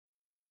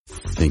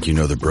Think you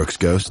know the Brooks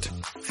Ghost?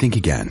 Think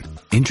again.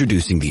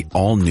 Introducing the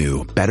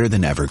all-new,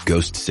 better-than-ever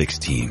Ghost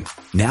 16.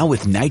 Now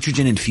with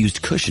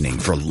nitrogen-infused cushioning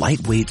for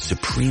lightweight,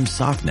 supreme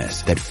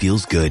softness that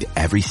feels good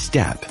every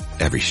step,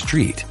 every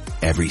street,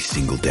 every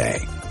single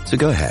day. So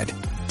go ahead,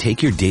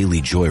 take your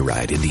daily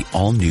joyride in the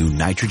all-new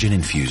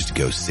nitrogen-infused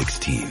Ghost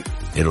 16.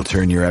 It'll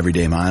turn your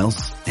everyday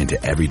miles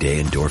into everyday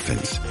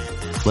endorphins.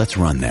 Let's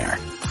run there.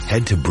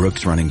 Head to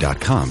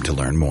brooksrunning.com to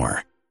learn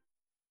more.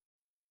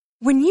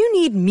 When you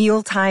need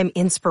mealtime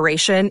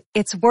inspiration,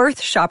 it's worth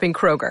shopping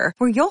Kroger,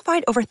 where you'll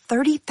find over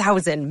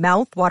 30,000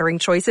 mouth-watering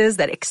choices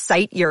that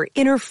excite your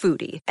inner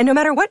foodie. And no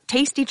matter what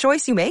tasty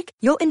choice you make,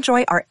 you'll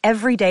enjoy our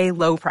everyday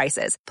low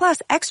prices,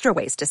 plus extra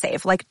ways to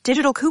save, like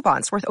digital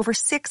coupons worth over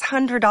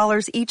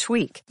 $600 each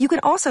week. You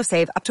can also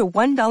save up to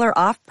 $1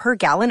 off per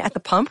gallon at the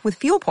pump with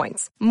fuel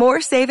points.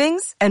 More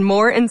savings and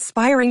more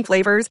inspiring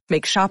flavors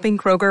make shopping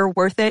Kroger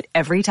worth it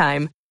every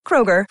time.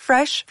 Kroger,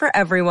 fresh for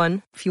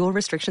everyone. Fuel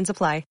restrictions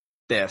apply.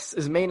 This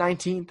is May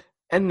 19th,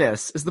 and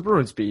this is the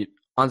Bruins Beat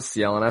on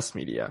CLNS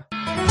Media.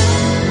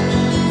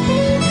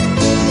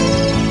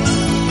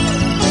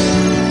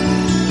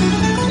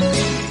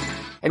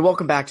 And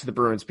welcome back to the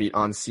Bruins Beat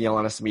on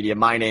CLNS Media.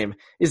 My name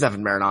is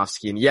Evan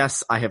Marinofsky, and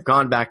yes, I have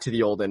gone back to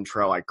the old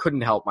intro. I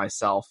couldn't help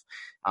myself.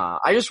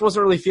 I just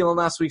wasn't really feeling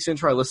last week's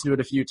intro. I listened to it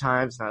a few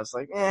times, and I was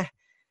like,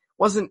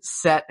 wasn't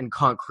set and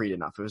concrete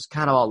enough. It was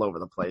kind of all over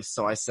the place.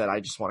 So I said,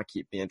 I just want to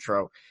keep the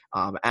intro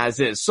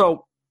as is.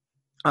 So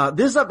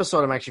this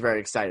episode I'm actually very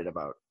excited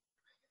about,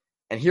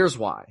 and here's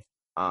why.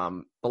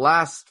 The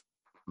last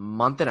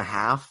month and a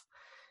half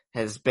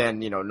has been,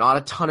 not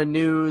a ton of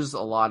news, a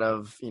lot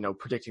of,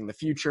 predicting the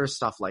future,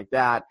 stuff like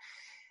that.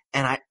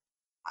 And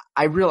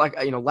I realized,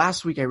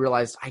 last week I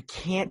realized I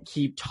can't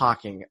keep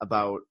talking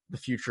about the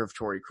future of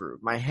Torrey Krug.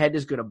 My head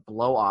is going to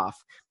blow off.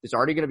 There's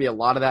already going to be a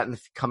lot of that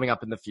coming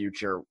up in the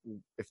future.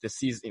 If the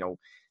season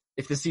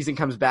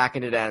comes back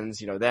and it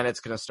ends, then it's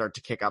going to start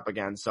to kick up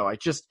again. So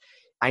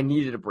I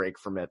needed a break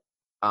from it.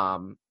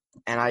 And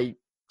I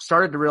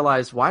started to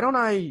realize, why don't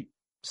I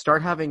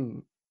start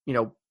having,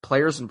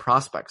 players and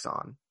prospects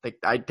on?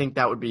 I think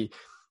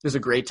there's a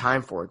great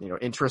time for it,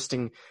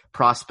 interesting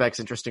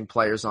prospects, interesting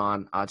players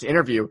on, to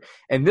interview.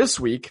 And this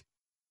week,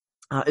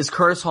 is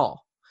Curtis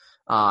Hall.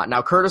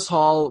 Now Curtis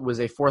Hall was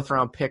a 4th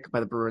round pick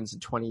by the Bruins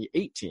in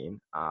 2018,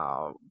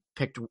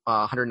 picked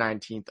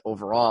 119th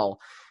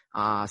overall,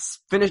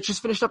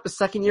 finished up his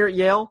second year at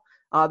Yale.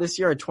 This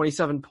year at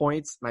 27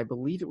 points, and I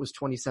believe it was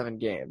 27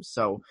 games.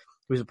 So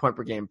he was a point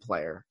per game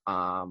player.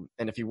 And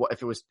if it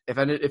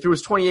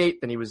was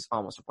 28, then he was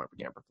almost a point per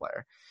game per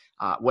player.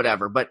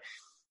 Whatever. But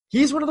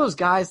he's one of those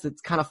guys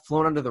that's kind of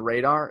flown under the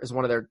radar as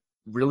one of their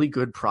really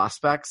good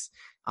prospects.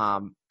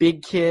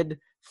 Big kid,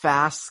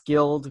 fast,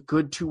 skilled,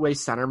 good two-way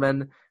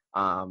centerman.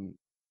 I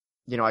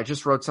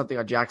just wrote something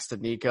on Jack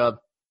Studnicka.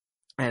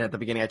 And at the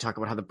beginning, I talk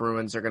about how the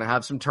Bruins are going to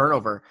have some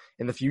turnover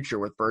in the future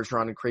with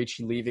Bergeron and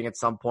Krejci leaving at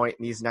some point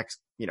in these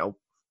next,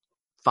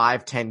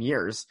 5-10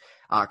 years.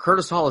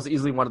 Curtis Hall is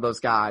easily one of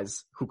those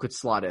guys who could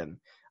slot in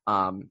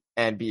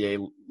and be a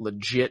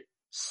legit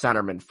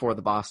centerman for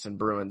the Boston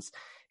Bruins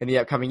in the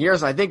upcoming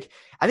years. I think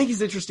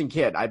he's an interesting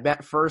kid. I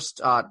first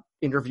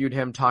interviewed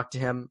him, talked to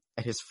him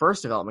at his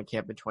first development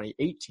camp in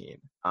 2018.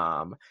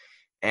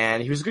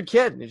 And he was a good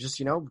kid. He's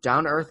just,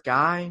 down-to-earth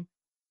guy.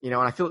 And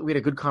I feel like we had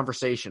a good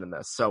conversation in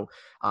this. So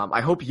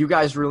I hope you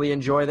guys really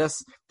enjoy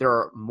this. There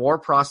are more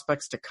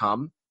prospects to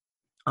come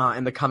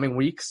in the coming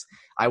weeks.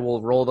 I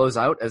will roll those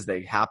out as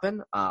they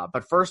happen.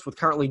 But first, with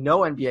currently no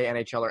NBA,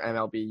 NHL, or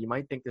MLB, you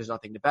might think there's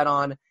nothing to bet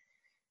on,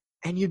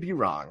 and you'd be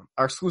wrong.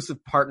 Our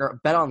exclusive partner,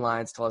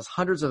 BetOnline, still has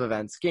hundreds of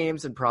events,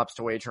 games, and props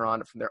to wager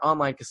on, from their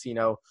online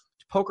casino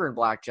to poker and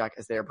blackjack,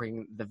 as they are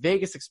bringing the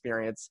Vegas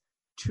experience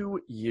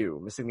to you.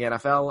 Missing the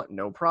NFL?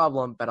 No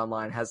problem.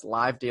 BetOnline has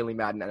live daily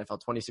Madden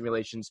NFL 20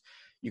 simulations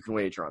you can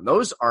wager on.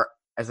 Those are,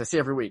 as I say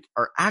every week,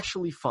 are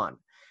actually fun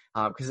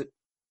because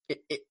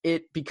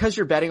because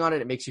you're betting on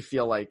it, it makes you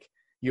feel like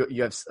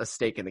you have a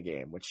stake in the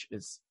game, which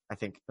is, I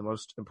think, the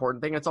most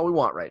important thing. That's all we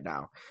want right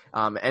now.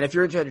 And if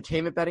you're into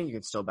entertainment betting, you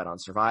can still bet on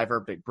Survivor,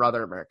 Big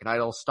Brother, American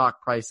Idol,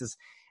 stock prices,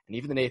 and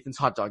even the Nathan's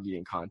Hot Dog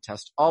Eating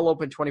Contest, all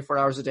open 24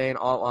 hours a day and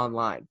all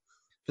online.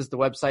 Visit the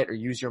website or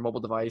use your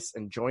mobile device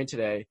and join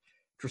today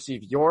to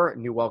receive your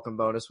new welcome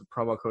bonus with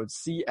promo code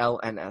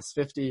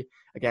CLNS50.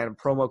 Again,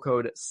 promo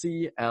code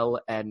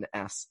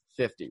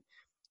CLNS50.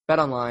 Bet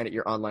online at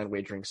your online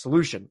wagering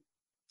solution.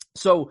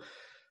 So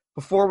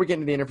before we get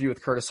into the interview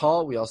with Curtis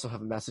Hall, we also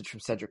have a message from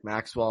Cedric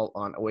Maxwell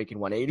on Awaken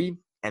 180.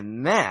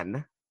 And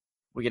then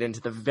we get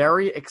into the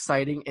very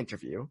exciting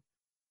interview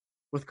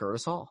with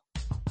Curtis Hall.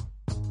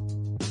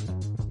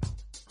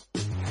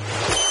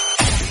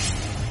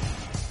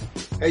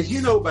 As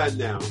you know by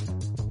now,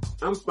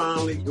 I'm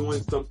finally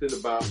doing something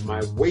about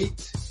my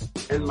weight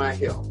and my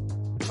health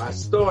by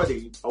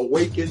starting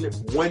Awaken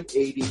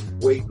 180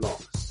 weight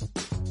loss.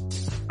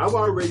 I've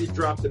already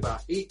dropped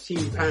about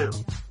 18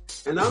 pounds,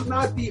 and I'm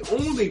not the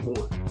only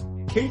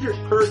one. Kendrick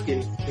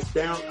Perkins is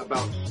down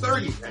about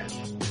 30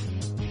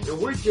 pounds. and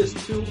we're just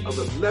 2 of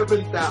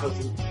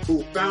 11,000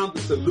 who found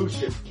the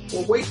solution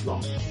for weight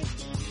loss.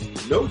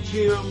 No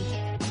gym,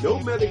 no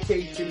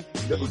medication,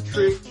 no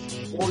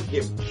tricks or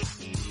gimmicks.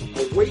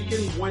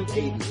 Awaken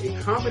 180,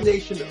 a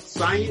combination of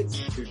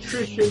science,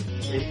 nutrition,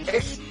 and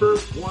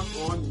expert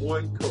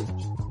one-on-one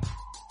coaching.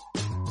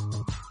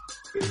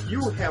 If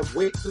you have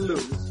weight to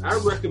lose, I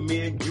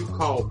recommend you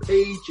call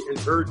Paige and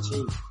her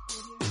team.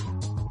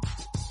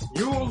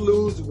 You'll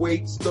lose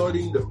weight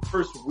starting the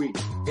first week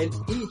and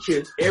each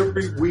and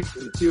every week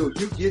until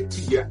you get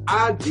to your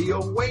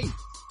ideal weight.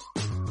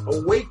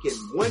 Awaken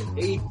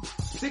 180,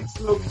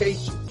 6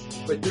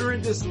 locations, but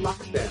during this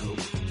lockdown,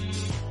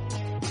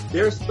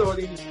 they're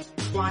starting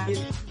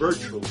clients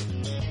virtually.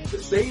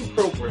 The same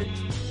program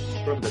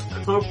from the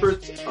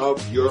comforts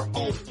of your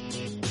home.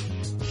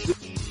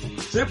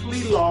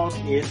 Simply log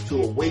in to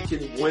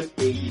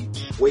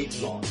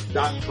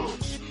awaken180weightloss.com.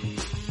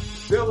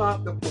 Fill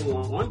out the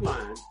form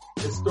online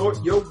and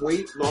start your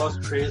weight loss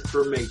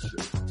transformation.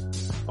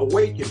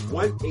 Awaken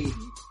 180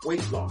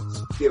 Weight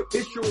Loss, the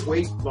official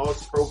weight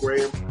loss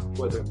program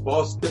for the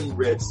Boston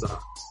Red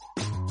Sox.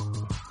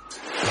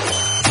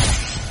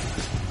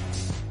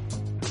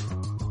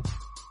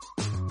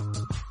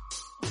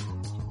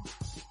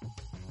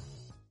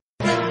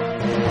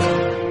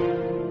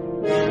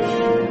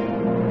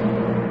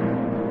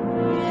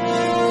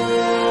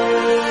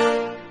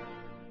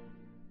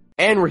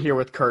 And we're here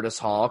with Curtis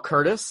Hall.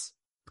 Curtis,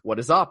 what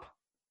is up?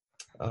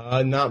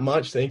 Not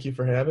much. Thank you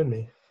for having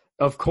me.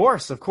 Of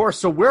course.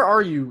 So where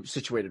are you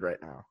situated right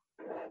now?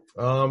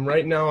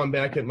 Right now I'm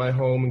back at my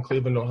home in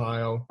Cleveland,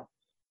 Ohio.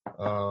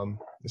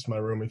 It's my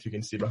room if you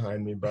can see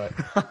behind me, but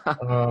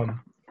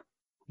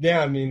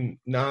yeah, I mean,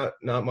 not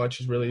much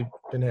has really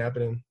been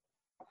happening.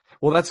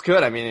 Well, that's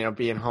good. I mean,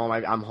 being home,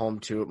 I'm home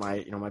too at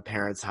my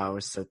parents'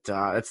 house.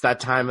 It's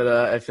that time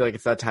I feel like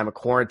it's that time of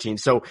quarantine.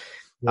 So,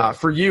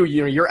 for you,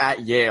 you're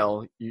at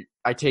Yale.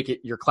 I take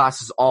it your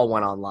classes all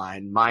went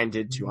online. Mine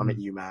did too. I'm at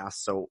UMass.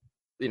 So,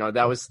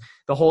 that was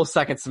the whole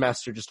second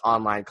semester, just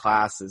online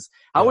classes.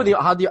 How'd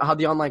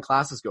the online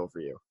classes go for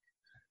you?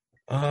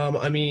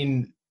 I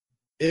mean,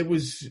 it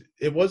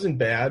wasn't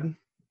bad.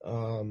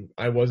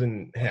 I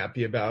wasn't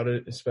happy about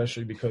it,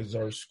 especially because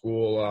our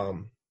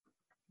school,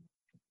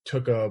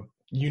 took a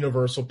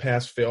universal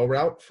pass-fail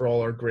route for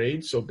all our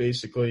grades. So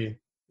basically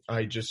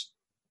I just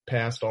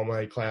passed all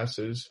my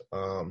classes.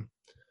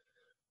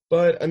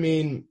 But I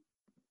mean,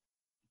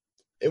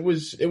 it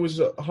was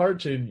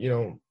hard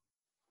to,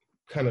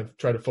 kind of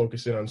try to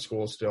focus in on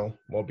school still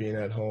while being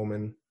at home.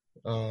 And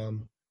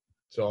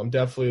so I'm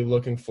definitely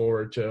looking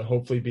forward to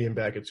hopefully being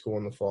back at school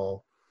in the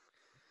fall.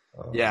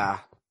 Yeah,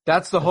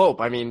 that's the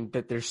hope. I mean,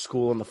 that there's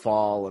school in the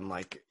fall and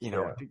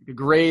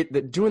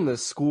doing the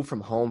school from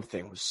home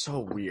thing was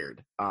so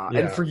weird.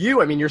 And for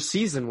you, I mean, your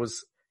season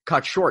was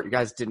cut short. You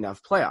guys didn't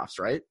have playoffs,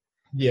 right?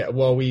 Yeah.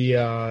 Well, we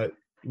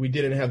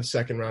didn't have the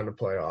second round of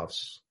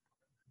playoffs.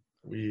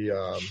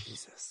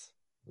 Jesus.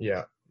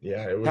 Yeah.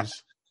 It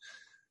was.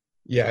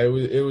 Yeah,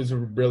 it was a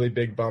really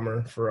big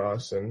bummer for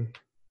us and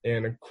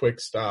a quick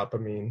stop. I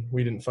mean,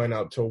 we didn't find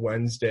out till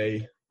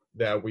Wednesday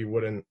that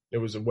it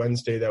was a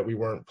Wednesday that we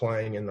weren't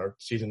playing and our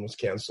season was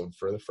canceled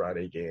for the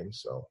Friday game.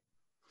 So.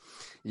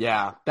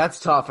 Yeah, that's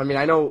tough. I mean,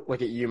 I know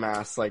like at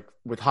UMass, like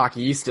with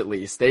Hockey East at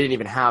least, they didn't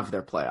even have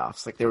their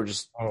playoffs. Like they were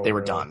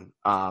really? Done.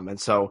 And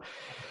so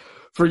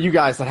for you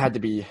guys, that had to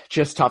be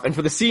just tough. And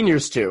for the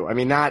seniors too. I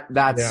mean,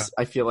 that's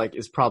I feel like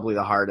is probably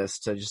the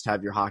hardest to just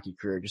have your hockey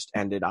career just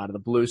ended out of the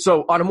blue.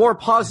 So on a more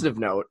positive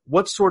note,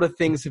 what sort of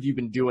things have you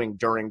been doing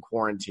during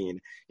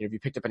quarantine? Have you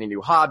picked up any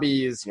new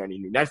hobbies, any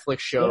new Netflix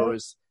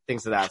shows,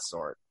 things of that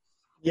sort?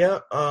 Yeah.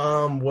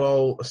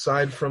 Well,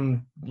 aside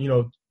from,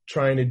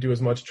 trying to do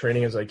as much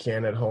training as I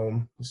can at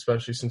home,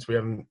 especially since we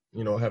haven't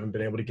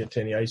been able to get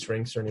to any ice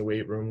rinks or any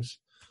weight rooms.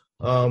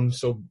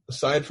 So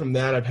aside from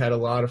that, I've had a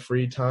lot of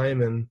free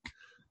time and,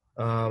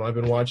 I've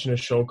been watching a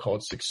show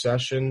called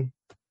Succession.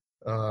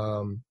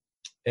 And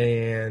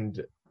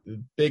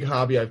the big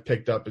hobby I've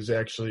picked up is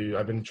actually,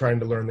 I've been trying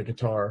to learn the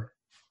guitar.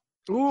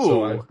 Ooh.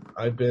 So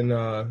I've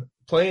been,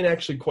 playing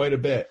actually quite a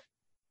bit.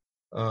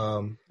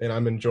 And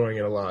I'm enjoying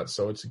it a lot.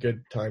 So it's a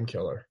good time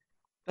killer.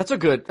 That's a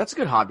good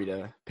hobby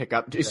to pick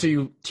up. So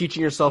you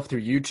teaching yourself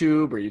through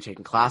YouTube or are you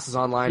taking classes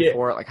online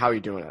for it? Like how are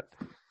you doing it?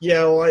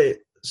 Yeah, well, I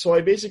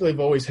basically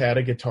have always had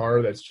a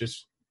guitar that's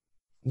just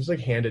like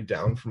handed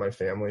down from my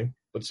family.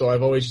 But so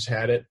I've always just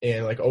had it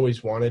and like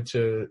always wanted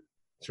to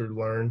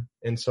learn.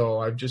 And so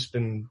I've just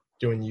been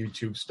doing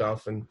YouTube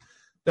stuff and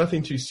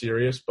nothing too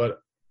serious, but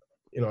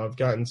I've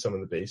gotten some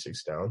of the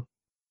basics down.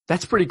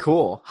 That's pretty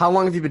cool. How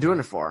long have you been doing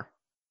it for?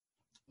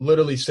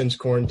 Literally since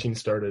quarantine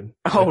started.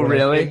 Oh, like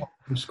really? I came home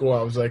from school,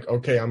 I was like,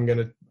 okay, I'm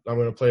gonna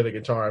play the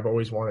guitar. I've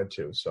always wanted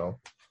to. So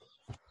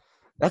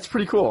that's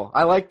pretty cool.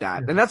 I like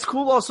that, and that's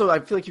cool. Also, I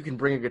feel like you can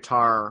bring a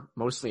guitar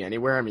mostly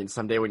anywhere. I mean,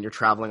 someday when you're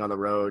traveling on the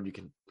road, you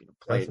can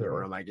play it in your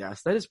room. I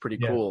guess that is pretty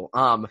cool.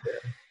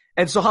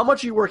 And so, how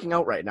much are you working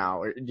out right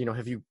now? Or,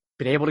 have you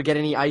been able to get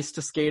any ice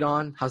to skate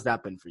on? How's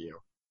that been for you?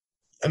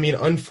 I mean,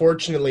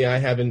 unfortunately, I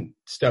haven't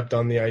stepped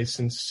on the ice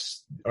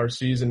since our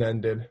season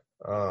ended.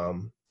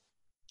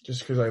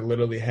 just because I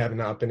literally have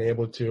not been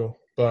able to.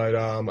 But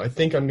I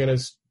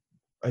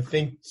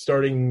think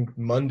starting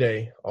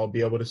Monday I'll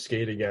be able to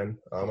skate again.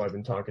 I've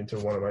been talking to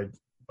one of my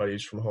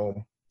buddies from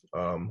home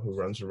who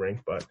runs a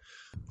rink. But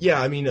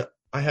yeah, I mean,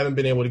 I haven't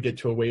been able to get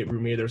to a weight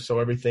room either, so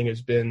everything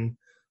has been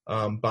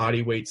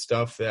body weight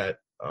stuff that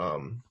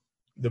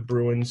the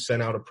Bruins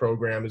sent out a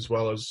program, as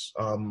well as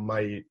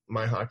my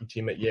hockey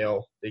team at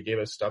Yale. They gave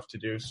us stuff to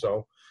do,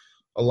 so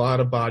a lot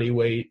of body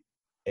weight,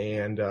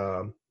 and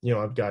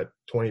I've got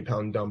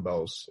 20-pound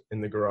dumbbells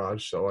in the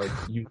garage, so I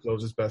use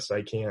those as best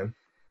I can.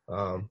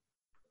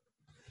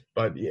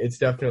 But it's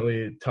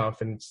definitely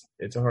tough, and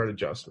it's a hard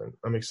adjustment.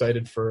 I'm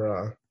excited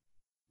for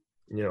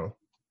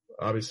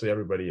obviously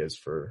everybody is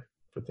for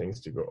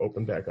things to go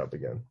open back up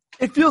again.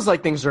 It feels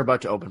like things are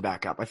about to open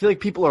back up. I feel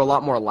like people are a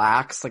lot more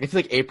lax. Like, I feel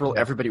like April,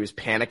 everybody was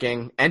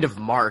panicking. End of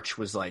March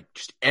was like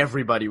just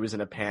everybody was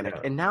in a panic.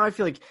 Yeah. And now I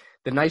feel like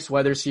the nice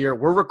weather's here.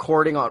 We're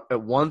recording at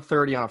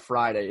 1:30 on a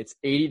Friday. It's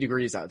 80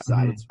 degrees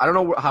outside. Mm-hmm. I don't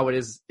know how it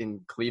is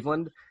in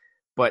Cleveland,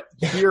 but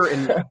here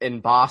in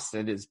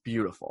Boston, it is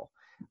beautiful.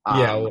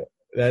 Well,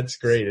 that's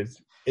great.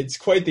 It's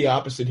quite the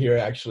opposite here,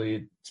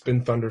 actually. It's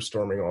been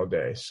thunderstorming all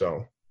day,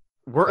 so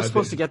we're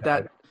supposed to get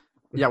that.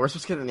 Yeah, we're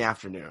supposed to get it in the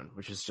afternoon,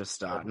 which is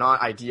just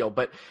not ideal.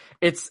 But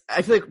I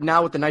feel like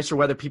now with the nicer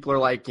weather, people are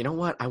like, you know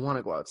what? I want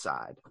to go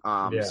outside.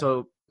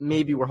 So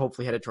maybe we're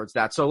hopefully headed towards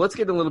that. So let's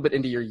get a little bit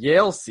into your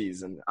Yale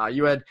season.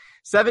 You had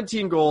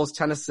 17 goals,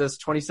 10 assists,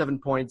 27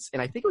 points,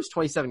 and I think it was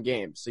 27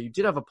 games. So you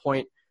did have a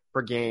point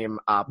per game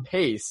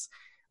pace.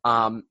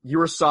 You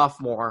were a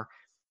sophomore.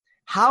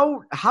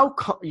 How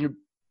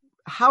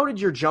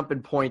did your jump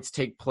in points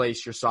take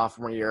place your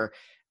sophomore year?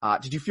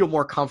 Did you feel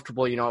more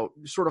comfortable,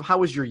 sort of how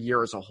was your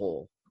year as a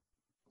whole?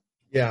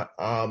 Yeah,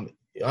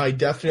 I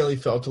definitely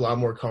felt a lot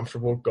more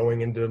comfortable going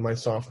into my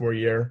sophomore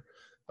year.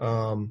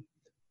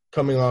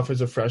 Coming off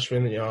as a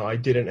freshman, I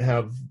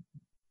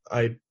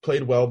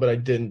played well, but I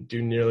didn't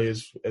do nearly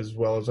as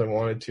well as I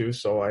wanted to.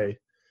 So I,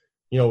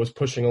 was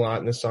pushing a lot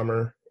in the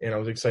summer, and I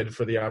was excited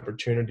for the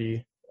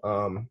opportunity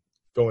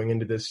going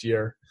into this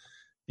year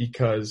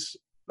because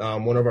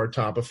one of our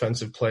top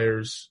offensive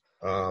players,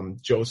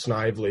 Joe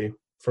Snively,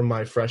 from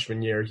my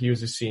freshman year, he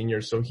was a senior,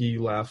 so he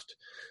left,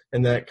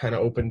 and that kind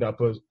of opened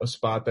up a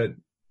spot that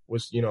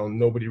was,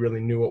 nobody really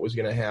knew what was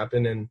going to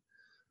happen, and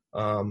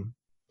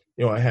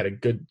I had a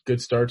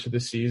good start to the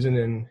season,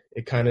 and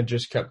it kind of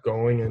just kept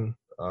going, and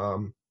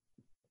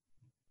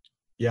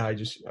I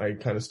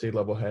kind of stayed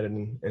level-headed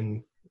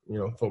and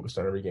focused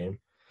on every game.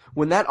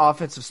 When that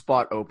offensive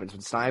spot opens,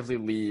 when Snively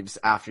leaves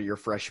after your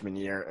freshman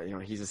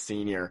year, he's a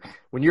senior,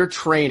 when you're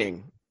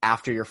training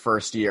after your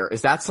first year,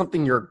 is that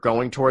something you're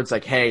going towards?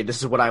 Like, hey, this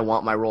is what I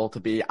want my role to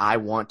be. I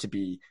want to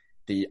be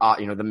the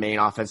main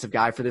offensive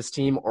guy for this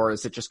team, or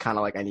is it just kind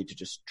of like I need to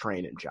just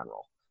train in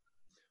general?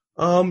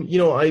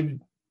 I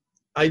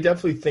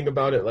definitely think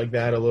about it like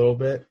that a little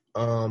bit.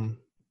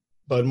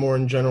 But more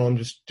in general, I'm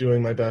just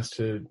doing my best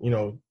to,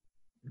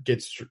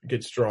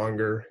 get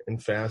stronger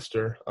and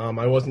faster.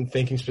 I wasn't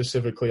thinking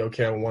specifically,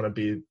 okay, I want to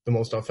be the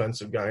most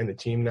offensive guy in the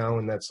team now,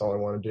 and that's all I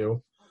want to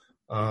do.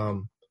 I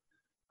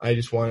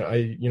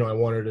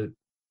wanted to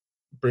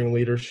bring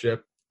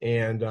leadership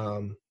and,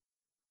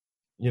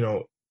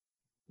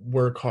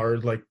 work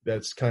hard. Like,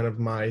 that's kind of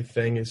my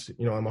thing is,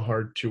 I'm a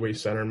hard two-way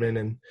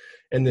centerman,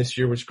 and this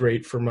year was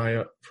great for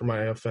my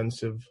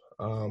offensive,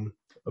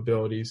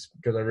 abilities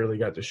because I really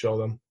got to show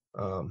them.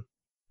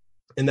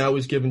 And that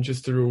was given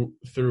just through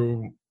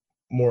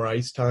more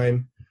ice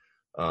time,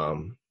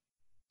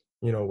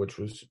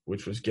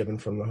 which was given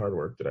from the hard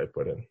work that I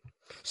put in.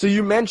 So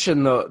you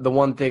mentioned the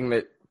one thing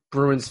that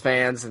Bruins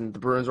fans and the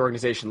Bruins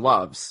organization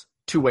loves,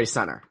 two-way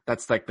center.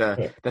 That's like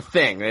the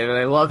thing.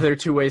 They love their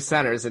two-way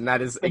centers, and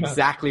that is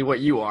exactly what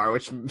you are,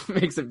 which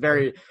makes it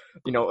very,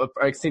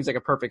 it seems like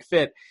a perfect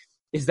fit.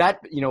 Is that,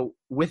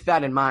 with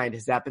that in mind,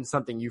 has that been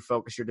something you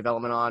focus your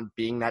development on,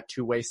 being that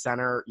two-way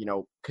center,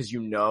 because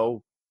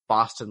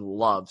Boston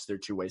loves their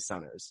two-way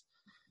centers?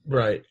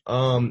 Right.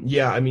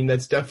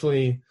 That's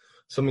definitely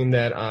something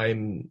that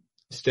I'm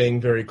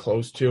staying very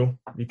close to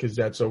because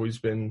that's always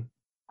been,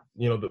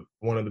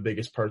 one of the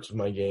biggest parts of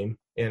my game.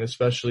 And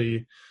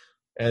especially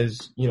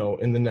as,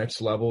 in the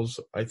next levels,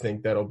 I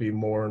think that'll be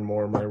more and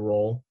more my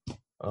role.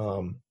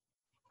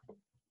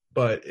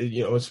 But,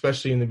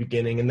 especially in the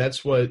beginning, and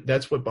that's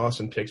what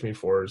Boston picks me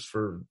for is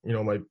for,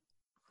 my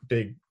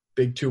big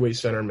two-way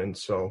centerman.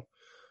 So,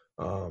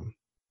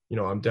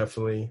 I'm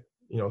definitely,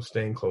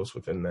 staying close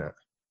within that.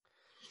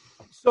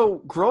 So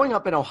growing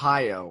up in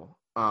Ohio,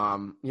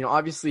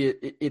 obviously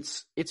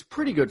it's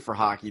pretty good for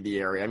hockey, the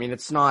area. I mean,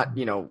 it's not,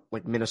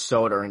 like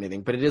Minnesota or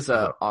anything, but it is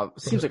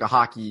seems like a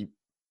hockey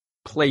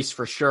place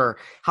for sure.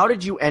 How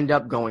did you end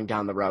up going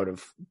down the route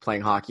of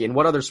playing hockey, and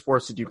what other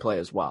sports did you play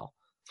as well?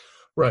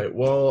 Right.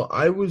 Well,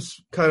 I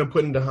was kind of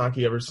put into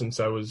hockey ever since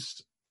I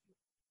was,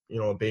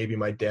 a baby.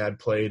 My dad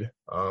played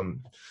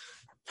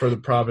for the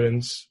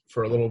Providence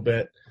for a little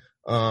bit.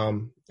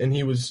 And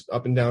he was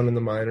up and down in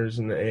the minors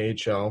in the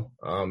AHL.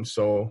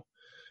 So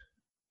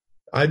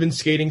I've been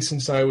skating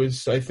since I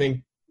was, I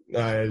think,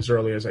 as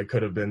early as I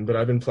could have been, but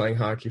I've been playing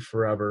hockey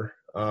forever.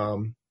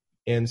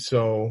 And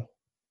so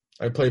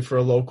I played for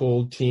a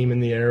local team in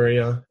the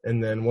area.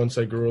 And then once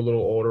I grew a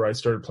little older, I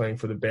started playing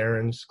for the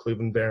Barons,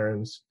 Cleveland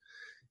Barons.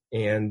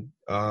 And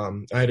I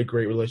had a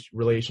great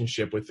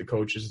relationship with the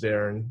coaches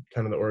there and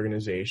kind of the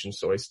organization.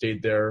 So I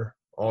stayed there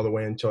all the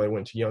way until I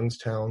went to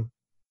Youngstown.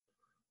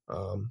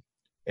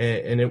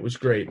 And it was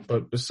great.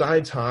 But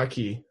besides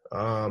hockey,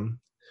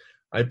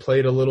 I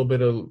played a little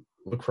bit of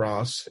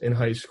lacrosse in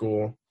high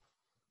school.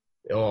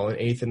 Well, in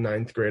 8th and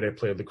 9th grade, I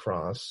played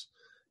lacrosse.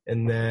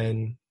 And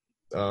then,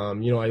 I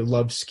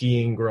loved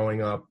skiing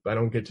growing up. I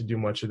don't get to do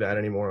much of that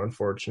anymore,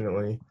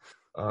 unfortunately.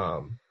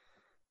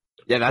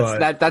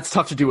 That's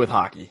tough to do with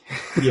hockey.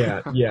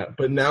 yeah.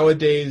 But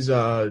nowadays,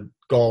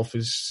 golf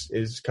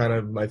is kind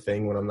of my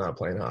thing when I'm not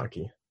playing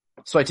hockey.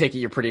 So I take it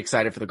you're pretty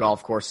excited for the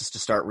golf courses to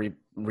start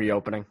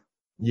reopening.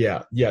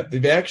 Yeah.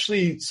 They've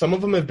actually, some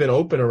of them have been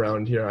open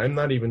around here. I'm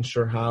not even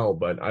sure how,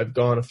 but I've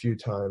gone a few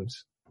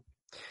times.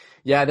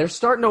 Yeah, they're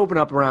starting to open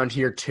up around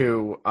here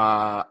too.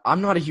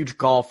 I'm not a huge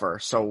golfer,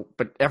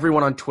 but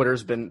everyone on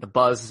the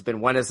buzz has been,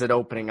 when is it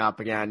opening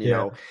up again, you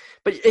know?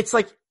 But it's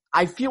like,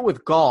 I feel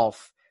with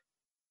golf,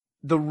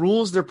 the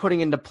rules they're putting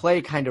into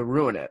play kind of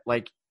ruin it.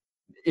 Like,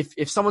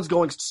 if someone's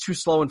going too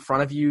slow in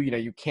front of you,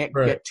 you can't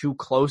get too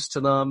close to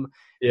them,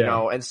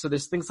 and so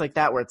there's things like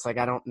that where it's like,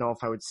 I don't know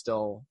if I would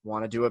still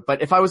want to do it,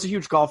 but if I was a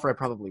huge golfer, I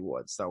probably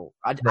would. So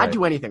I'd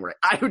do anything right.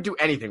 I would do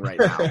anything right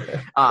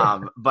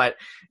now. But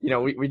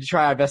we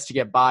try our best to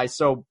get by.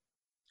 So,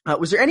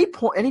 was there any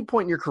point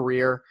in your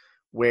career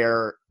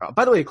where,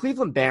 by the way, the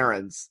Cleveland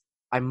Barons,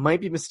 I might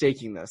be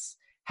mistaking this,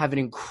 have an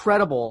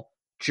incredible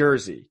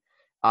jersey.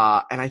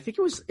 And I think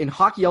it was in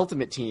Hockey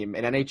Ultimate Team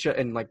in NHL,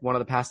 in like one of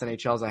the past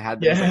NHLs I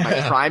had,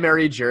 my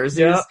primary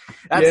jerseys.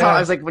 That's how I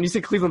was like, when you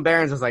said Cleveland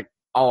Barons, I was like,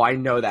 oh, I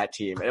know that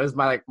team. It was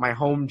my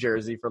home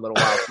jersey for a little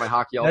while, for my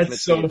Hockey Ultimate Team.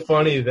 That's so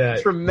funny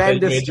that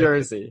tremendous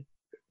jersey.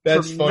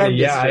 That's funny.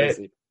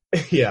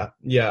 Yeah.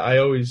 I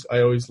always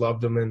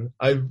loved them.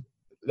 And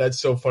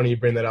that's so funny you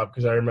bring that up,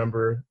 because I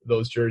remember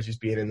those jerseys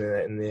being in the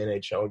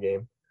NHL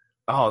game.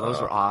 Oh, those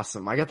were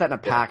awesome. I got that in a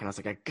pack, and I was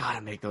like, I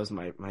gotta make those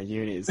my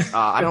unis.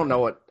 I don't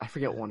know I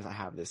forget what ones I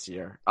have this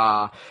year.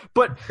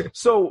 But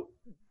so,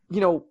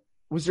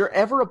 was there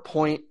ever a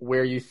point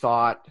where you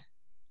thought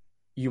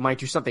you might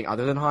do something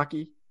other than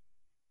hockey?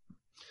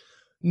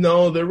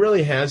 No, there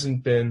really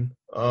hasn't been.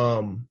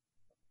 But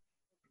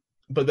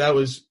that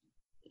was,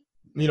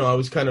 I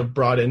was kind of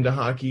brought into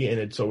hockey, and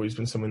it's always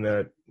been something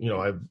that,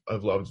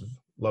 I've loved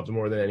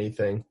more than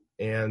anything.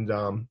 And,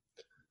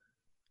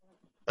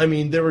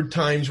 there were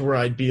times where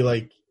I'd be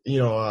like,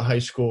 a high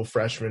school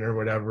freshman or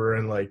whatever,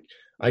 and like,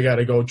 I got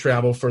to go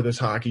travel for this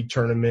hockey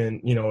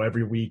tournament,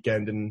 every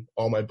weekend, and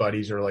all my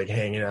buddies are like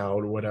hanging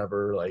out or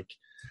whatever. Like,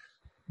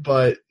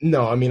 but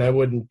no, I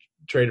wouldn't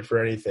trade it for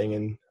anything.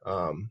 And,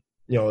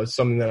 it's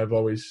something that I've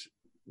always,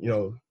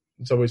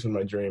 it's always been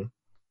my dream.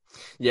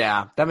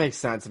 Yeah, that makes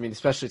sense.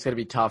 Especially it's going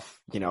to be tough,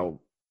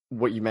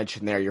 what you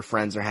mentioned there, your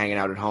friends are hanging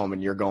out at home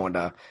and you're going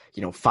to,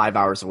 5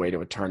 hours away to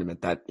a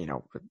tournament that,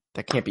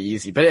 that can't be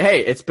easy, but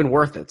hey, it's been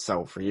worth it.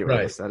 So for you,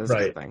 I guess that is a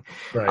good thing.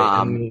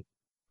 Right. And,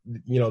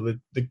 the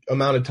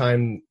amount of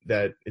time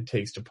that it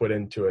takes to put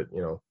into it,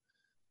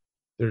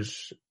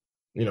 there's,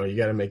 you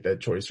got to make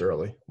that choice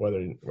early,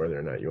 whether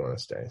or not you want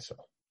to stay. So.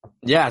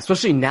 Yeah.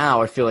 Especially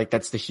now, I feel like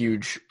that's the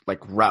huge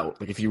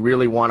route. Like if you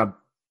really want to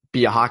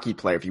be a hockey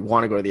player, if you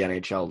want to go to the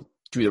NHL,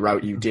 do the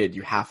route you did,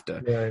 you have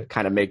to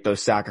kind of make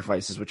those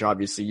sacrifices, which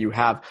obviously you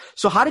have.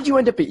 So how did you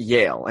end up at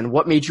Yale, and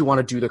what made you want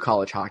to do the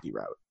college hockey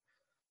route?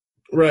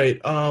 Right.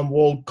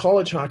 Well,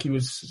 college hockey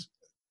was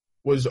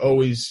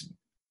always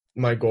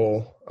my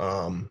goal.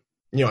 I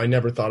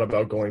never thought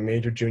about going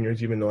major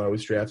juniors, even though I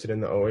was drafted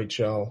in the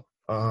OHL.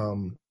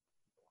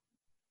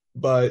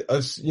 But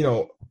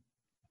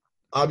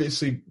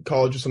obviously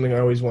college was something I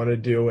always wanted to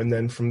do. And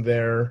then from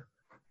there,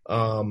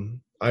 I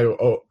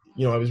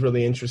was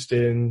really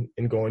interested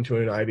in going to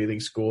an Ivy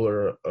League school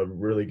or a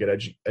really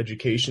good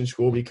education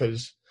school,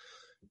 because,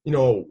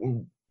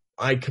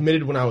 I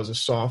committed when I was a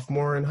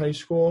sophomore in high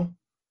school,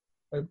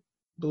 I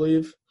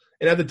believe.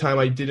 And at the time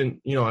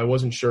I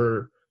wasn't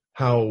sure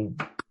how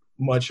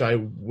much I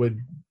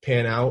would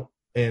pan out,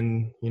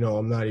 and,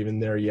 I'm not even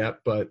there yet,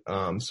 but,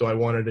 so I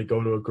wanted to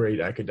go to a great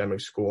academic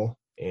school,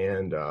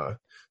 and,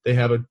 they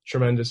have a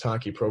tremendous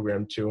hockey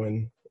program too.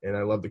 And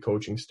I love the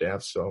coaching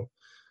staff. So,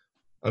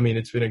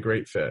 it's been a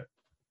great fit.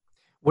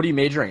 What are you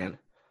majoring in?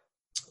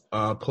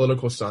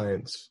 Political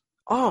science.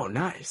 Oh,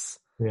 nice.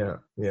 Yeah.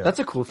 That's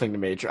a cool thing to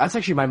major. That's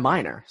actually my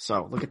minor.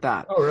 So look at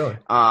that. Oh, really?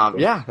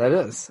 Yeah, that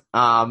is.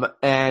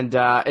 And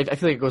I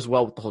feel like it goes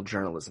well with the whole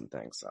journalism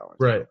thing. So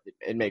right.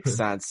 It makes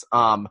sense.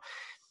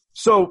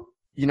 So,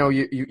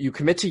 you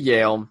commit to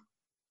Yale,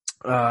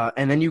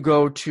 and then you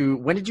go to,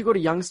 when did you go to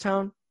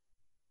Youngstown?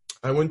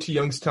 I went to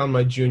Youngstown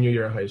my junior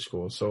year of high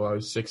school. So I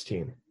was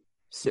 16.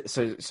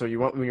 So you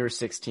went when you were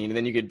 16, and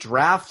then you get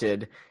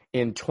drafted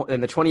in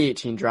the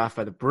 2018 draft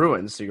by the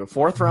Bruins. So you go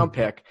 4th round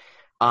pick.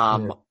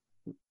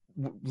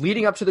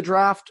 leading up to the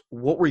draft,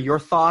 what were your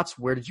thoughts?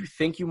 Where did you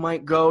think you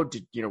might go?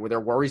 Were there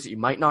worries that you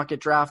might not get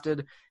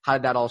drafted? How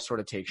did that all sort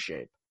of take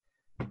shape?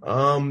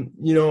 I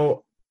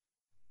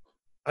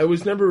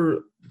was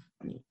never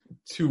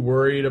too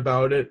worried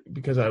about it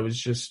because I was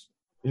just,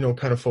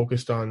 kind of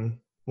focused on,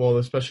 well,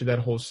 especially that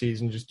whole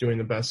season, just doing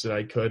the best that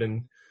I could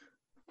and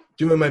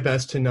doing my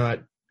best to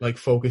not like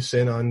focus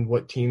in on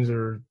what teams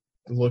are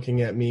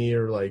looking at me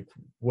or like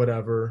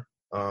whatever.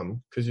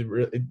 Cause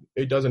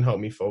it doesn't help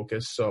me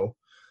focus. So,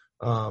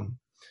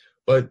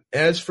 but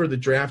as for the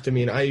draft, I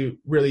mean, I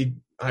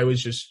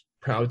was just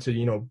proud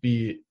to,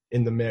 be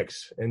in the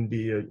mix and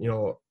be,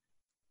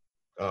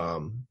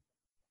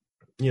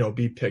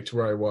 be picked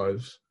where I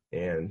was.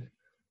 And,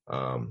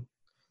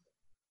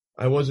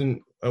 I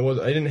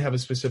didn't have a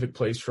specific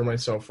place for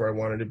myself where I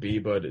wanted to be,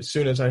 but as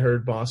soon as I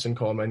heard Boston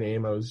call my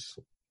name, I was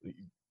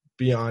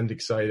beyond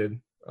excited.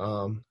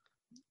 And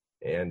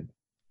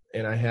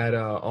I had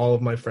all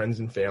of my friends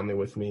and family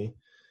with me.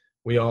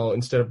 We all,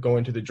 instead of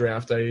going to the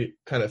draft, I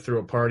kind of threw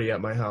a party at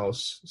my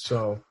house.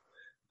 So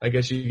I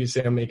guess you could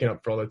say I'm making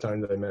up for all the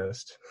time that I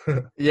missed.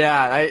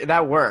 Yeah,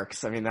 that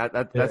works. I mean,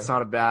 that's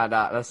not a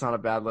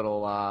bad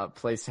little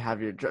place to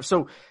have your draft.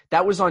 So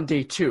that was on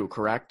day 2,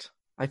 correct?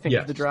 I think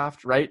yes. of the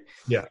draft, right?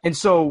 Yeah. And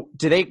so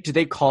did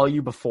they call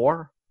you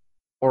before,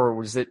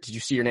 or did you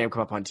see your name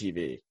come up on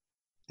TV?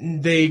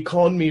 They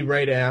called me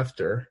right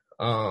after.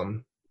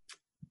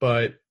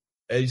 But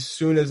as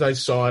soon as I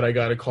saw it, I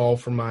got a call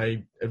from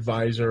my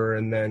advisor,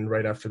 and then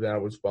right after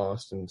that was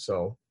Boston.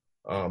 So,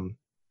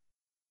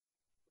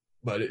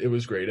 but it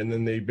was great. And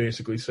then they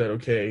basically said,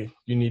 okay,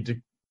 you need to,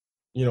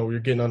 you're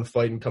getting on a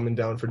flight and coming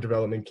down for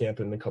development camp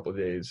in a couple of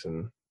days.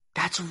 And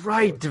that's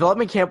right.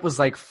 Development camp was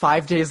like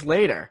 5 days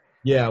later.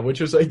 Yeah, which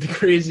was like the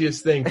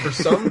craziest thing. For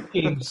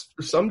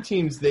some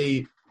teams,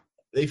 they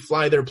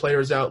fly their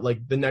players out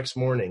like the next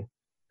morning,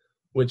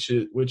 which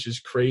is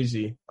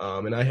crazy.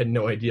 And I had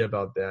no idea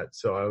about that.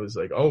 So I was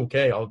like, oh,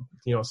 okay, I'll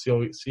see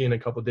you in a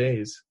couple of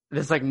days.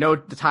 There's like no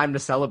time to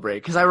celebrate,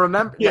 because I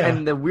remember. Yeah.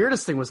 And the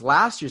weirdest thing was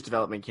last year's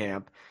development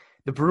camp,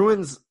 the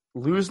Bruins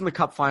lose in the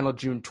Cup final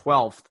June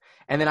 12th.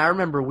 And then I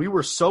remember we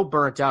were so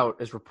burnt out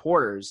as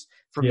reporters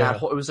from that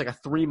whole, it was like a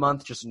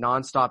 3-month just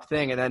nonstop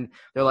thing. And then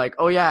they're like,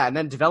 oh yeah. And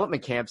then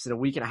development camps in a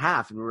week and a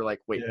half. And we were like,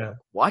 wait,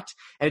 what?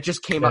 And it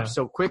just came up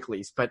so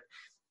quickly. But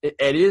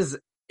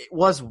it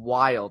was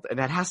wild. And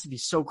that has to be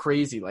so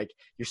crazy. Like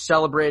you're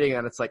celebrating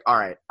and it's like, all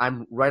right,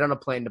 I'm right on a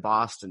plane to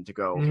Boston to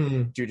go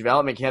do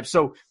development camp.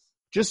 So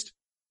just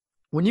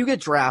when you get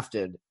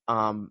drafted,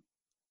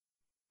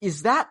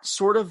 is that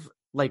sort of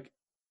like,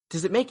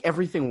 does it make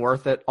everything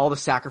worth it? All the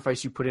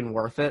sacrifice you put in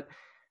worth it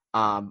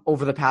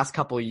over the past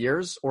couple of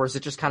years, or is it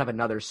just kind of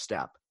another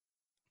step?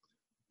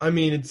 I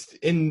mean, it's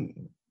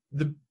in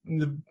the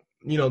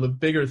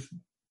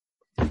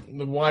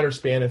wider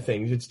span of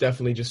things. It's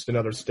definitely just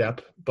another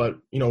step. But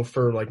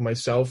for like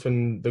myself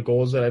and the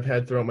goals that I've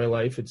had throughout my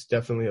life, it's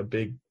definitely a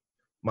big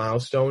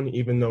milestone.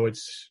 Even though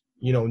it's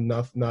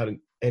not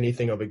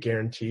anything of a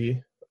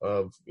guarantee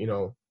of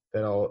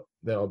that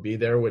I'll be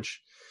there,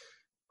 which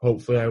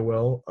hopefully I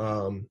will.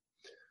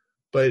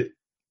 But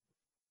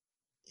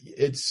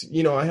it's,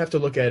 I have to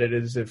look at it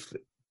as if,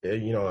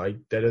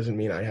 that doesn't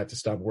mean I have to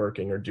stop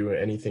working or do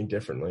anything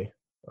differently.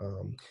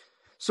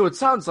 So it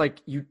sounds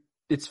like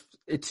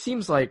it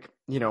seems like,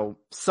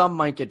 some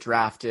might get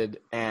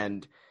drafted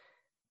and,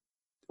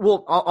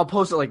 well, I'll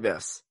pose it like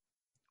this.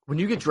 When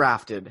you get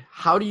drafted,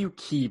 how do you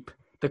keep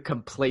the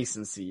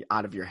complacency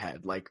out of your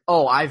head? Like,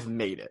 oh, I've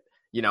made it.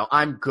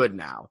 I'm good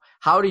now.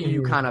 How do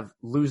you kind of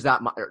lose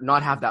that, or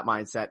not have that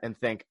mindset and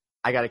think,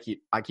 I gotta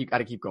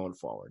keep going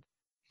forward?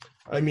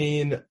 I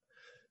mean,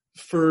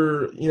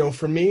 for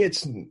me,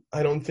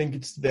 I don't think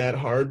it's that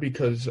hard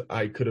because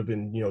I could have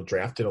been,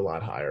 drafted a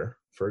lot higher,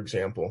 for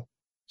example.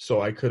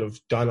 So I could have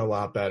done a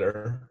lot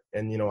better.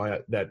 And,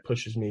 that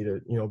pushes me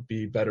to,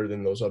 be better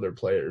than those other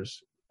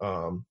players.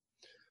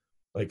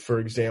 Like, for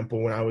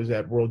example, when I was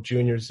at World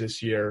Juniors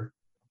this year,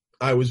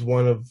 I was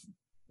one of,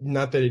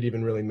 not that it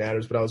even really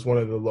matters, but I was one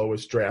of the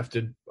lowest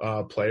drafted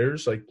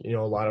players. Like, a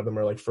lot of them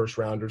are like first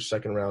rounders,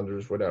 second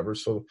rounders, whatever.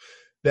 So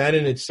that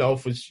in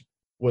itself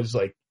was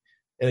like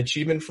an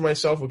achievement for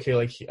myself. Okay,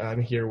 like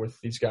I'm here with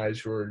these guys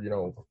who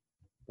are,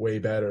 way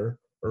better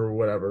or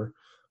whatever.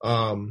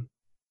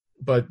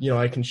 But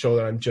I can show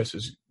that I'm just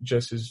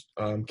as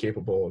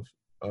capable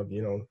of.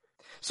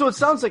 So it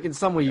sounds like in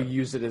some way you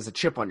use it as a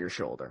chip on your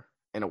shoulder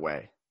in a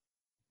way.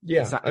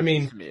 Yeah, I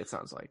mean, to me, it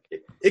sounds like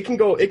it can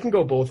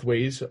go both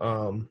ways.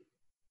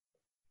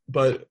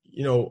 But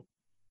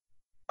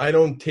I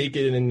don't take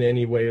it in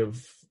any way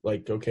of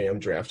like, okay, I'm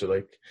drafted,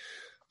 like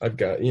I've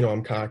got,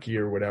 I'm cocky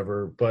or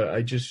whatever. But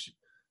I just,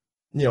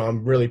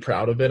 I'm really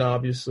proud of it,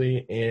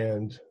 obviously,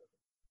 and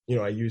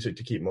I use it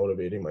to keep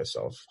motivating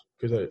myself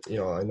because I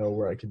know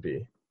where I could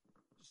be.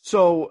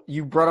 So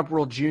you brought up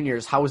World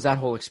Juniors. How was that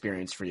whole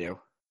experience for you?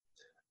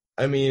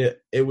 I mean,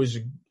 it was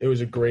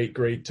a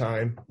great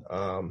time.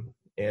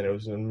 And it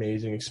was an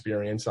amazing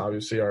experience.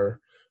 Obviously,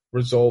 our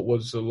result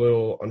was a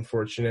little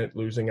unfortunate,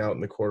 losing out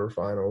in the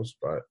quarterfinals,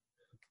 but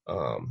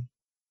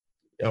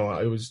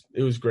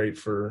it was great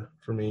for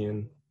me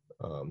and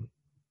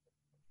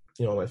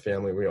my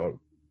family.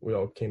 We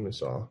all came and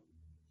saw.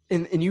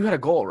 And you had a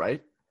goal,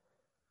 right?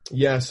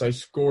 Yes, I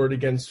scored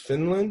against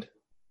Finland.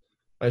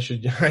 I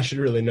should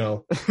really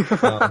know.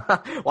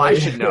 Well, I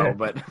should know,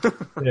 but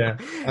yeah.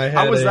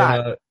 How was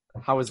that?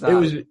 How was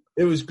that?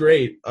 It was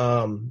great.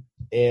 And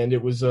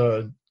it was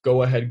a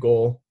go-ahead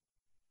goal.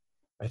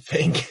 I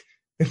think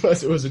it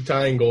was a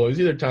tying goal. It was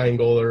either tying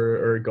goal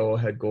or a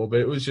go-ahead goal,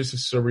 but it was just a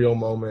surreal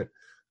moment.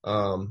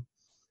 And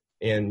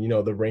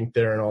the rink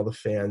there and all the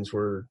fans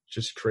were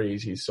just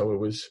crazy. So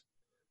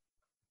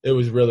it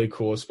was really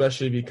cool,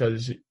 especially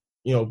because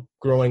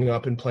growing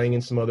up and playing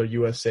in some other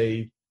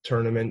USA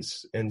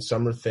tournaments and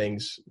summer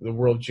things, the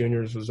World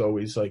Juniors was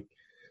always like,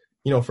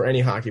 for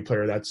any hockey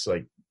player, that's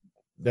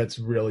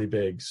really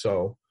big.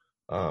 So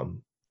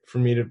for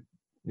me to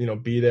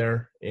be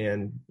there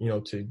and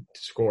to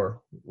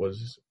score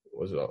was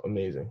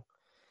amazing.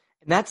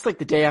 And that's like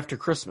the day after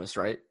Christmas,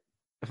 right?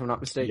 If I'm not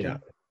mistaken.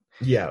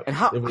 Yeah. And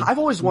I've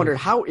always wondered,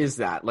 how is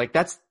that? Like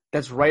that's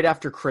right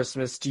after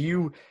Christmas. Do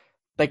you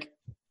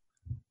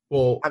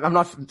well, I'm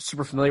not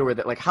super familiar with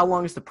it. Like, how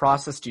long is the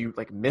process? Do you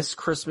miss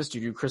Christmas? Do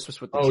you do Christmas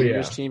with the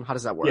juniors team? How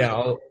does that work?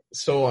 Yeah.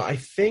 So I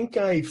think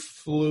I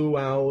flew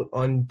out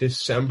on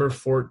December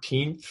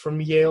 14th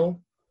from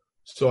Yale.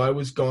 So I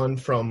was gone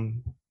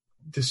from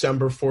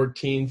December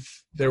 14th.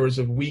 There was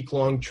a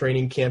week-long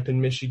training camp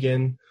in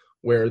Michigan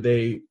where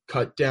they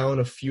cut down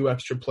a few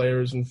extra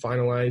players and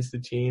finalized the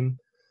team.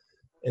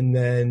 And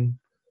then,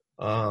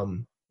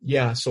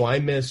 so I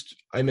missed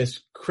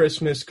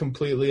Christmas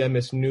completely. I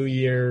missed New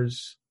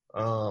Year's.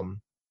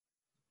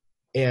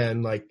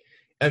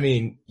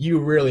 You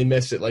really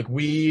miss it. Like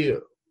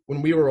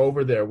when we were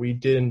over there, we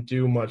didn't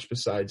do much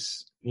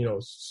besides,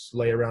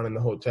 lay around in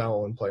the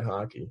hotel and play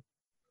hockey.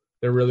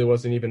 There really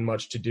wasn't even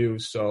much to do.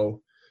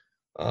 So,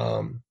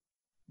 I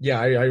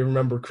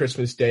remember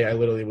Christmas Day, I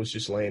literally was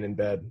just laying in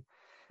bed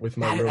with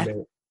my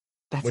roommate.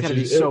 That's gotta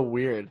be so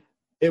weird.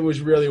 It was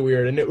really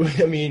weird.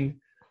 And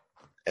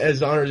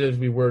as honored as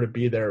we were to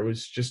be there, it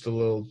was just a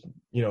little,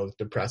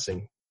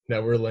 depressing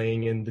that we're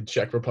laying in the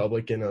Czech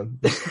Republic in a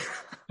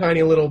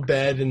tiny little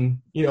bed and,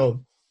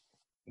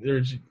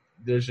 there's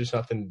just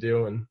nothing to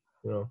do. And,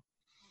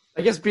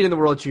 I guess being in the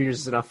World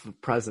Juniors is enough of a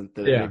present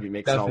that it maybe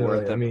makes it all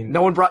worth it.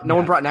 No one brought an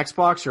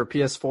Xbox or a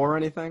PS4 or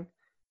anything?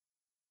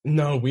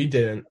 No, we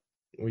didn't.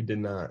 We did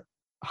not.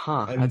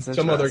 Huh. That's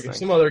some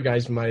other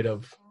guys might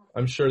have.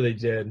 I'm sure they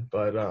did,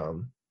 but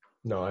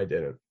no, I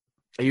didn't.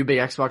 Are you a big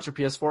Xbox or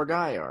PS4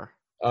 guy or?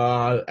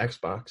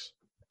 Xbox.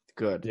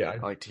 Good. Yeah, I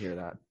like to hear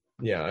that.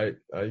 Yeah,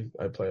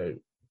 I play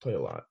a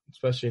lot,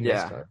 especially in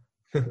this time.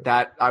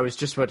 That I was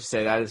just about to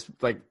say that is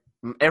like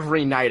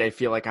every night I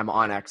feel like I'm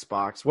on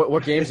Xbox.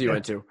 What games are you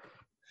into?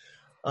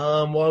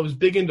 Well, I was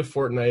big into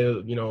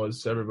Fortnite,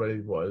 as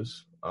everybody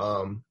was.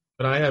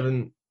 But I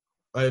haven't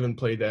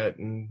played that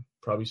in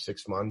probably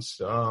 6 months.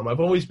 I've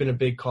always been a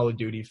big Call of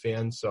Duty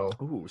fan, so.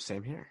 Ooh,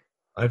 same here.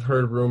 I've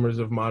heard rumors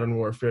of Modern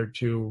Warfare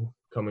 2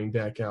 coming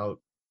back out,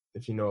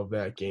 if you know of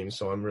that game,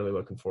 so I'm really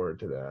looking forward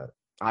to that.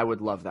 I would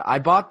love that. I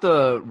bought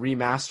the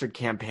remastered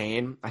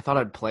campaign. I thought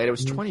I'd play it. It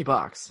was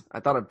 $20. I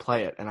thought I'd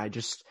play it, and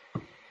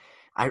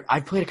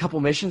I've played a couple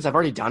missions. I've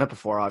already done it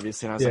before,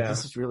 obviously, and I was like,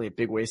 this is really a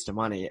big waste of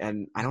money,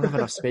 and I don't have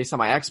enough space on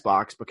my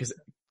Xbox because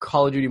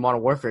Call of Duty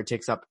Modern Warfare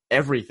takes up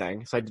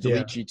everything, so I had to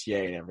delete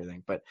GTA and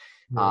everything. But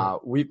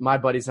my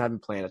buddies have been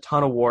playing a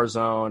ton of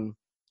Warzone.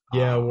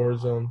 Yeah,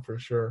 Warzone for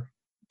sure.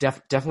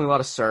 Definitely a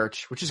lot of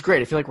search, which is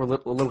great. I feel like we're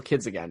little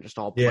kids again, just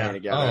all playing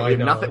together. Oh,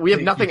 we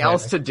have nothing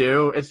else to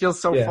do. It feels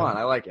so fun.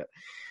 I like it.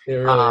 It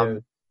really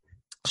is.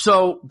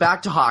 So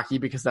back to hockey,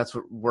 because that's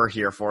what we're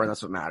here for and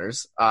that's what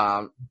matters.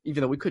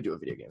 Even though we could do a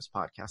video games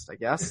podcast, I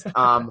guess.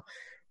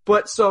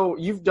 But so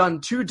you've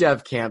done 2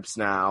 dev camps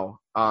now,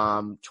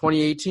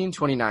 2018,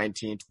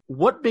 2019.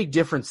 What big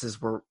differences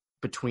were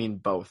between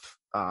both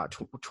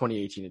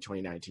 2018 and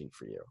 2019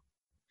 for you?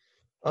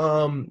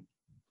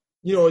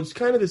 It's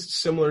kind of this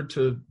similar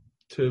to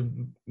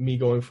me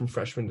going from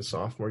freshman to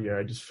sophomore year.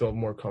 I just felt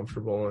more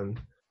comfortable and,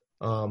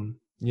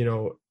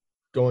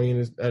 going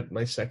in at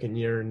my second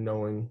year and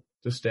knowing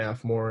the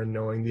staff more and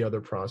knowing the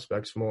other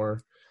prospects more.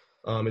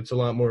 It's a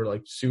lot more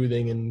like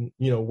soothing and,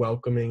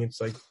 welcoming. It's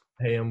like,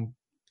 hey, I'm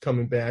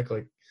coming back,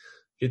 like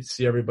get to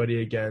see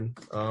everybody again.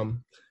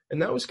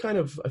 And that was kind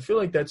of, I feel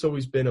like that's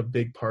always been a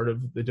big part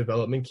of the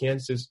development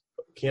camps is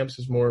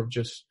more of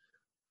just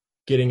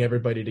getting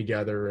everybody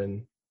together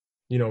and,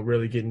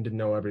 really getting to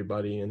know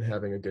everybody and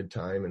having a good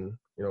time and,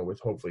 with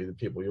hopefully the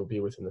people you'll be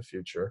with in the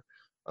future.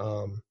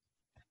 But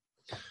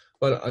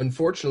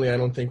unfortunately, I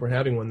don't think we're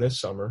having one this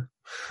summer.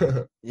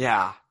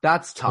 Yeah,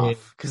 that's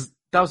tough because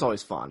that was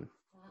always fun.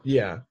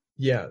 Yeah,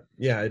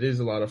 it is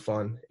a lot of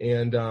fun.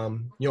 And, I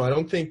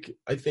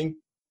think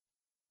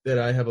that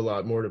I have a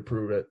lot more to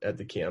prove at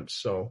the camps.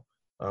 So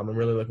I'm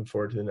really looking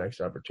forward to the next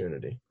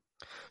opportunity.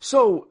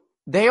 So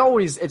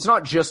it's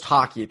not just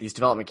hockey at these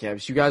development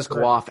camps. You guys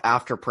go off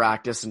after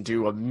practice and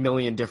do a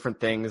million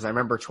different things. I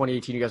remember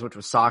 2018, you guys went to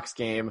a Sox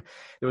game.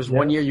 There was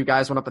one year you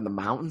guys went up in the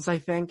mountains, I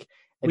think,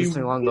 and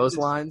something along those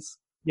lines.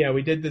 Yeah,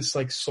 we did this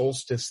like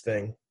solstice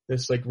thing,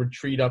 this like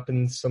retreat up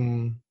in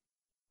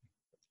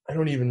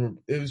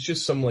it was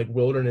just some like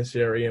wilderness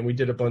area, and we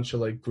did a bunch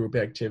of like group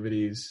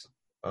activities,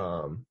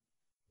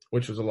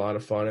 which was a lot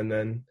of fun. And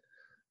then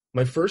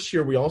my first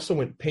year, we also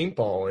went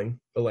paintballing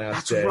the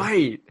last day. That's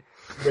right.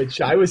 Which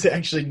I was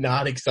actually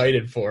not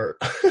excited for.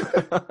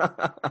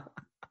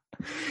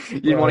 You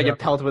didn't want to get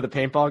pelted with a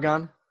paintball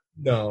gun?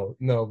 No,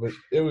 but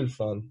it was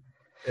fun.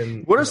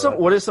 And what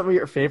are some of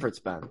your favorites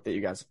been that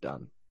you guys have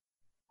done?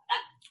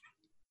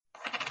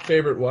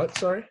 Favorite what?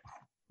 Sorry?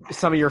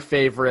 Some of your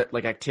favorite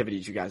like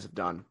activities you guys have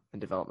done in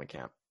development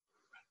camp.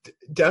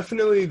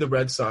 Definitely the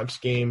Red Sox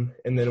game,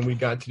 and then we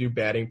got to do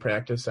batting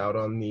practice out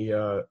on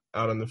the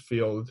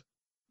field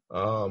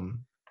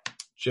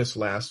just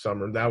last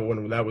summer.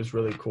 That was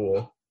really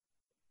cool.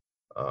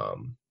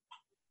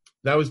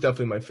 That was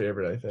definitely my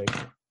favorite, I think.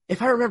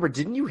 If I remember,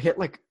 didn't you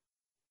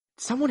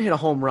someone hit a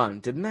home run,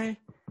 didn't they?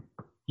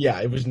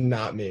 Yeah, it was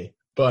not me.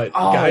 But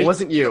it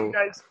wasn't you.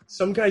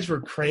 Some guys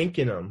were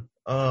cranking them.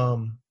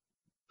 Man,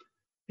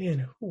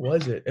 who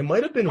was it? It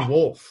might have been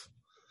Wolf.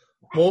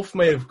 Wolf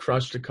may have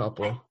crushed a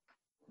couple.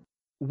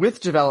 With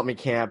development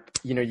camp,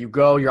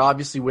 you're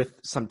obviously with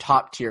some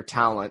top tier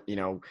talent,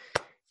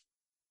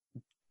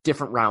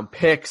 different round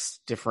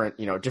picks, different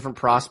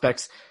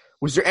prospects.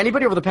 Was there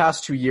anybody over the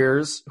past 2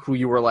 years who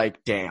you were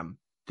like, damn,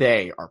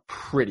 they are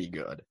pretty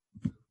good?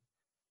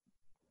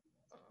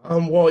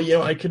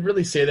 Well, I could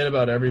really say that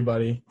about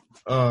everybody.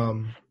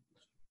 But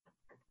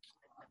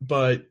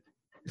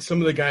some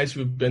of the guys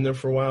who've been there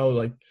for a while,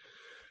 like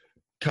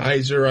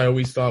Kaiser, I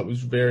always thought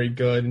was very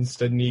good, and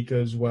Studnicka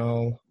as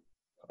well.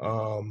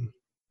 But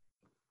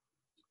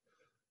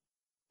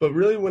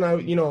really when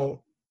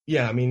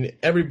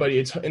everybody,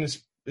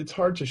 it's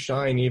hard to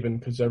shine even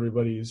because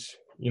everybody's,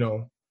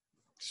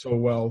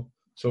 so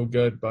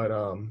good.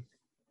 But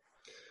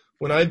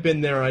when I've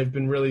been there, I've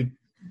been really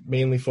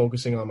mainly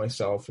focusing on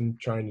myself and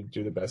trying to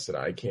do the best that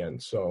I can.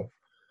 So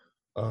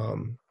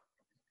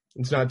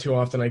it's not too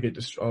often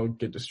I'll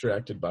get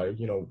distracted by,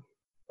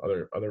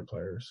 other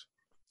players.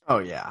 Oh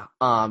yeah.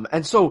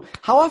 And so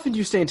how often do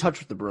you stay in touch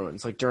with the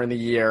Bruins? Like during the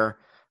year,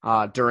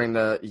 during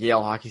the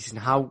Yale hockey season,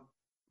 how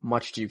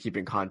much do you keep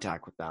in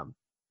contact with them?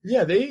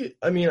 Yeah,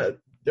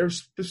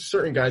 there's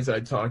certain guys that I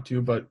talk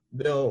to, but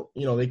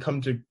they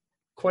come to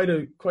quite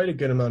a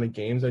good amount of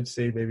games. I'd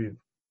say maybe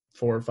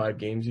 4 or 5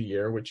 games a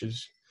year, which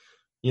is,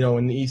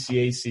 in the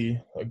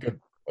ECAC,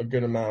 a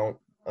good amount.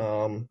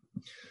 And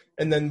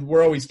then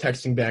we're always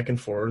texting back and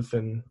forth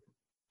and,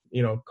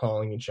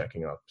 calling and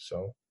checking up.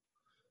 So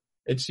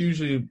it's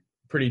usually a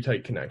pretty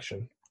tight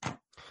connection.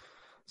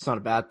 It's not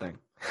a bad thing.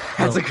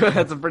 That's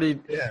a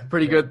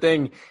pretty good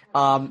thing.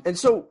 And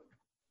so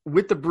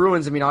with the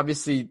Bruins,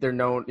 obviously they're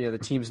known, the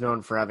team's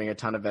known for having a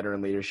ton of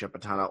veteran leadership, a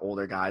ton of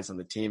older guys on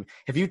the team.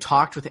 Have you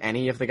talked with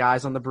any of the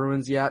guys on the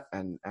Bruins yet?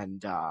 And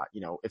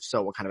if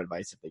so, what kind of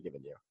advice have they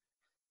given you?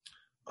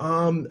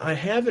 I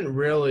haven't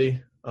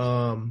really.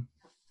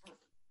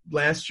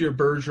 Last year,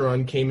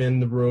 Bergeron came in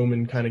the room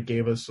and kind of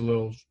gave us a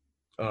little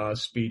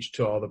speech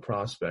to all the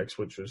prospects,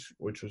 which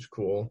was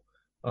cool.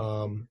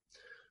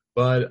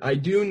 But I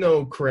do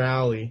know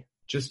Corrali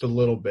just a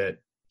little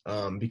bit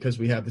because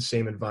we have the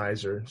same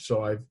advisor.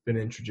 So I've been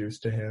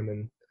introduced to him,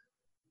 and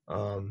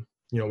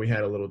we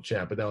had a little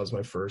chat. But that was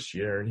my first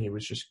year, and he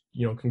was just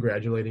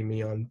congratulating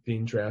me on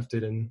being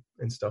drafted and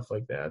stuff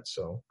like that.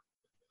 So.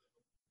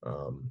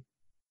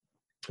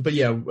 But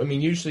yeah,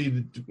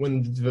 usually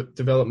when the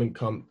development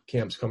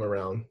camps come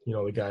around,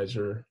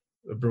 the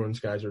Bruins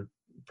guys are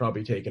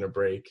probably taking a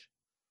break,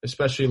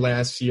 especially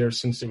last year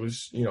since it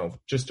was,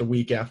 just a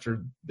week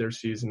after their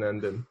season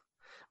ended.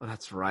 Oh,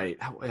 that's right.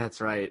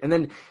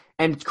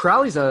 And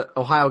Crowley's a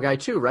Ohio guy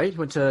too, right? He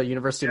went to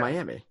University of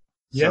Miami.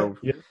 So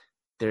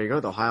there you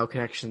go. The Ohio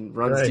connection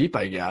runs deep,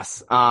 I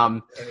guess.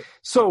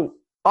 So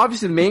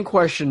obviously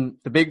the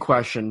big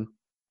question,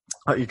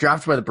 you're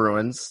drafted by the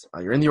Bruins.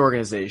 You're in the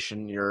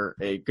organization. You're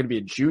going to be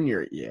a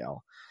junior at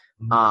Yale.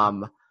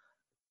 Mm-hmm.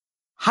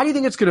 How do you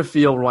think it's going to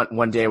feel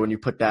one day when you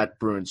put that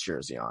Bruins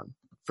jersey on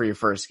for your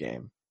first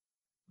game?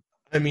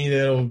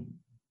 It'll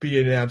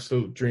be an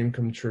absolute dream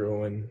come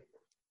true, and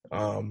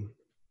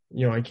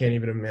I can't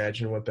even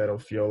imagine what that'll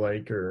feel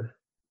like, or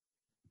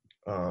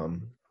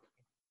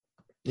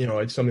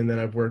it's something that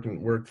I've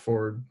worked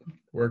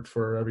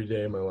for every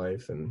day of my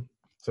life, and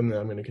something that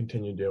I'm going to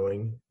continue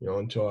doing,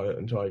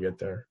 until I get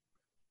there.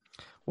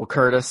 Well,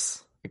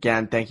 Curtis,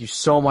 again, thank you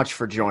so much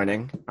for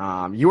joining.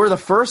 You were the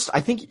first.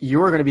 I think you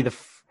were going to be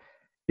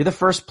you're the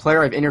first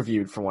player I've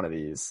interviewed for one of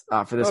these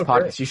for this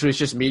podcast. Great. Usually it's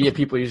just media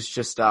people, usually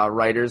just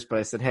writers. But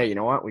I said, hey, you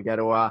know what? We got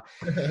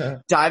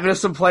to dive into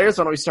some players.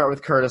 Why don't we start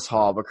with Curtis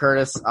Hall? But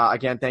Curtis,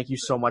 again, thank you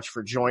so much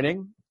for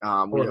joining.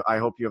 I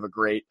hope you have a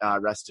great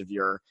rest of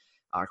your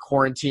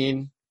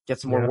quarantine.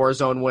 Get some more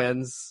Warzone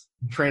wins.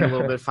 Train a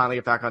little bit. Finally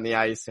get back on the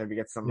ice. Maybe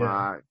get some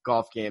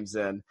golf games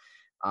in.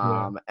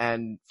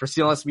 And for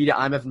CLNS Media,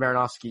 I'm Evan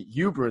Maranofsky.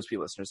 You Bruins Beat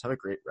listeners, have a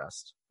great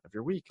rest of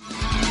your week.